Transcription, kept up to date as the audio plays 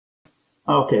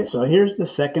Okay, so here's the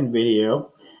second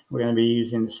video. We're going to be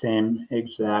using the same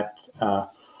exact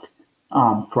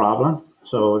problem.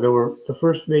 So the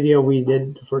first video we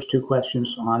did the first two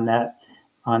questions on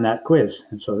that quiz,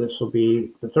 and so this will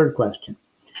be the third question.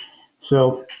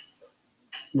 So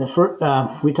the first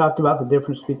we talked about the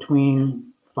difference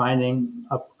between finding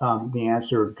the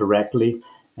answer directly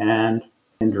and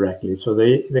indirectly. So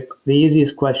the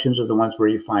easiest questions are the ones where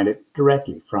you find it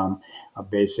directly from a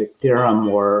basic theorem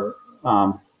or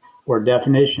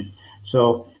definition.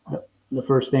 So the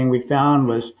first thing we found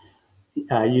was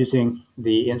using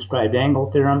the inscribed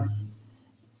angle theorem.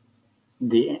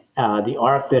 The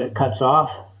arc that it cuts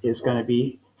off is going to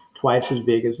be twice as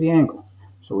big as the angle.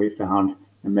 So we found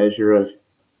a measure of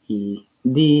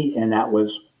ED, and that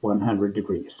was 100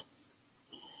 degrees.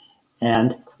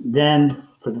 And then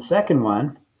for the second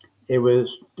one, it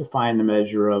was to find the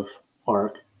measure of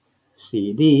arc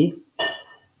CD.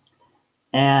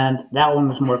 And that one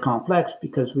was more complex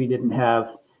because we didn't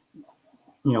have,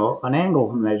 an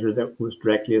angle measure that was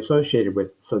directly associated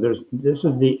with. So this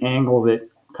is the angle that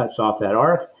cuts off that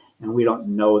arc, and we don't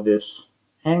know this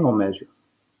angle measure.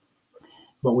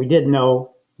 But we did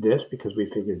know this because we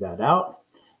figured that out.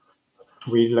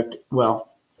 We looked,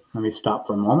 well, let me stop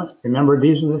for a moment. Remember,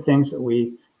 these are the things that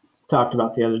we talked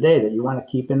about the other day that you want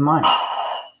to keep in mind.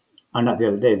 Not the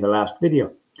other day, the last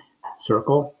video.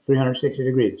 Circle, 360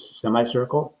 degrees.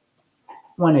 Semicircle,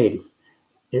 180.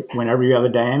 Whenever you have a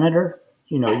diameter,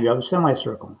 you have a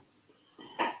semicircle.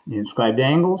 The inscribed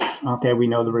angles, okay, we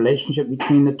know the relationship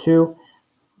between the two.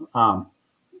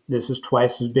 This is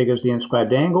twice as big as the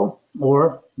inscribed angle,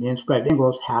 or the inscribed angle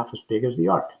is half as big as the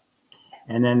arc.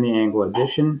 And then the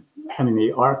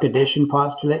the arc addition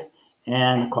postulate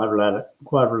and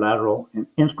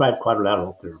inscribed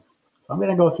quadrilateral theorem. So I'm going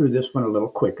to go through this one a little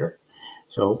quicker.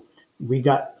 So we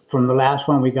got, from the last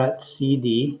one, we got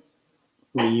CD.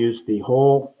 We used this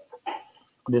whole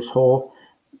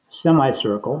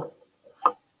semicircle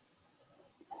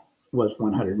was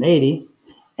 180,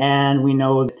 and we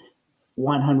know that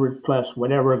 100 plus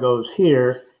whatever goes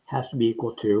here has to be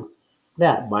equal to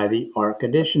that by the arc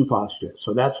addition postulate.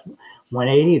 So that's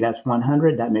 180, that's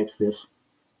 100, that makes this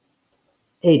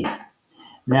 80.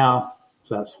 Now,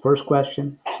 so that's the first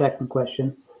question, second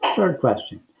question, third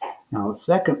question. Now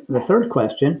the third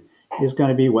question is going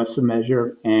to be, what's the measure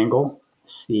of angle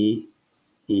CED?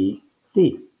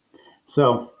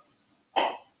 So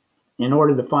in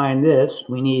order to find this,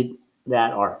 we need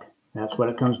that arc. That's what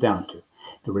it comes down to.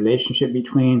 The relationship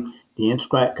between the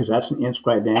inscribed, because that's an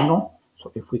inscribed angle.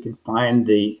 So if we can find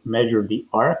the measure of the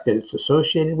arc that it's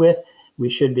associated with, we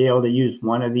should be able to use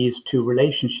one of these two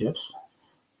relationships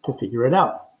to figure it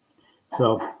out.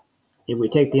 So if we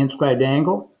take the inscribed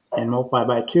angle and multiply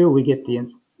by 2, we get the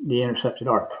intercepted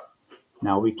arc.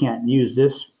 Now we can't use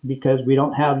this because we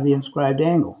don't have the inscribed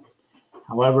angle.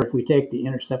 However, if we take the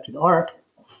intercepted arc,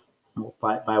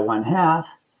 multiply it by 1/2,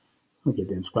 we get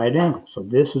the inscribed angle. So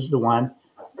this is the one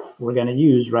we're going to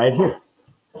use right here.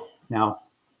 Now,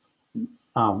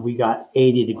 we got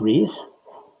 80 degrees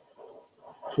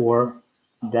for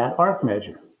that arc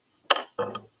measure.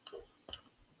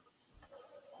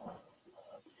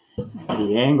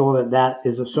 The angle that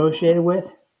is associated with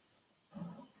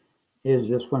is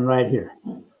this one right here.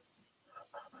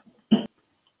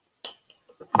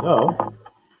 So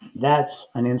that's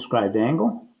an inscribed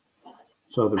angle.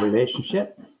 So the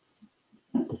relationship,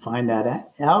 to find that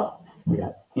out, we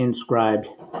got inscribed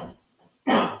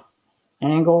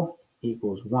angle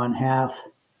equals 1/2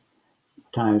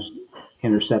 times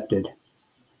intercepted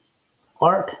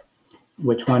arc.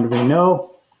 Which one do we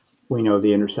know? We know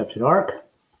the intercepted arc.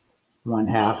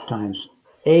 1/2 times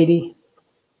 80,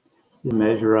 the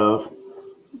measure of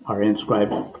our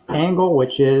inscribed angle,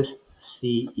 which is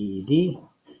CED.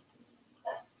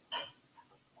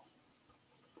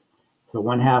 So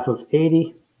 1/2 of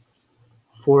 80,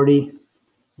 40,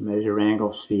 measure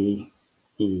angle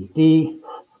CED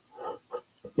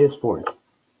is 40.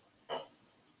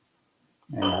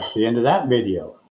 And that's the end of that video.